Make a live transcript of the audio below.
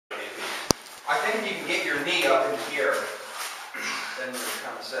I think if you can get your knee up into here, then you're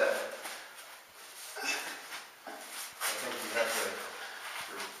kind of set. I think you have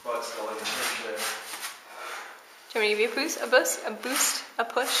your butt still in the pinch there. Do you want me to give you a boost, a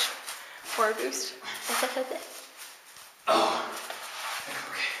push, or a boost? Oh,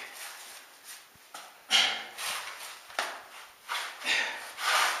 okay.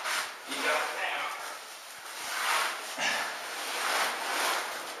 You got it now.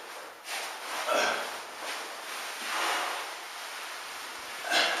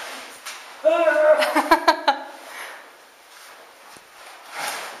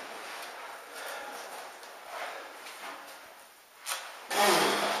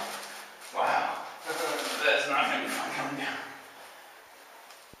 Wow, that's not going to be fun coming down.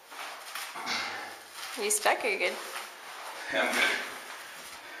 Are you stuck or are you good? Yeah, I'm good.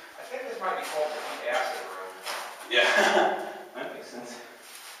 I think this might be called the acid room. Yeah, that makes sense.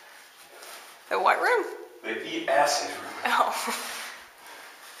 The what room? The eat acid room. Oh.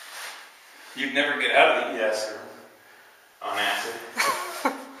 You'd never get out of the eat acid room on acid.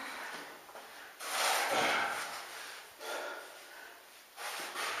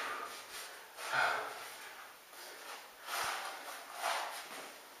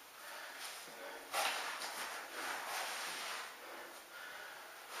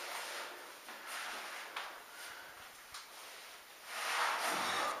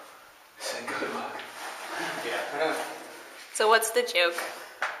 Say good luck. Yeah. So what's the joke?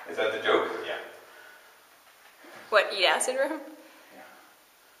 Is that the joke? Yeah. What, eat acid room? Yeah.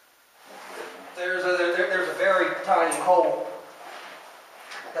 There's a very tiny hole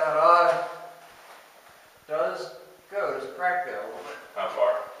that does go. There's a crack there a little bit. How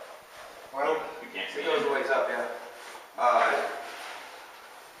far? Well, You can't see it goes it. a ways up, yeah.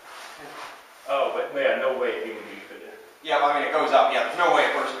 Oh, but yeah, no way you could. Yeah, I mean it goes up. Yeah, there's no way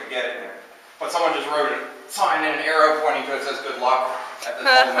a person could get in there. But someone just wrote a sign and an arrow pointing to it that says "Good luck" at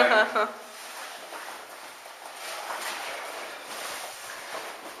this hole.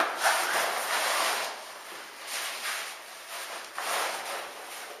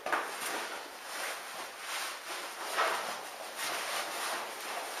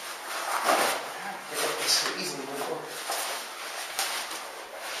 So easily before.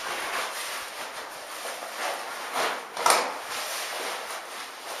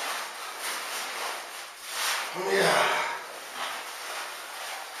 Yeah.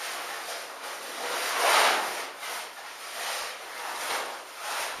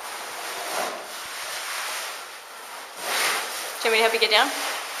 Do you want me to help you get down?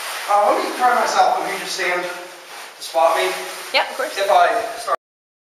 Let me try myself. If you just stand to spot me. Yeah, of course. If I start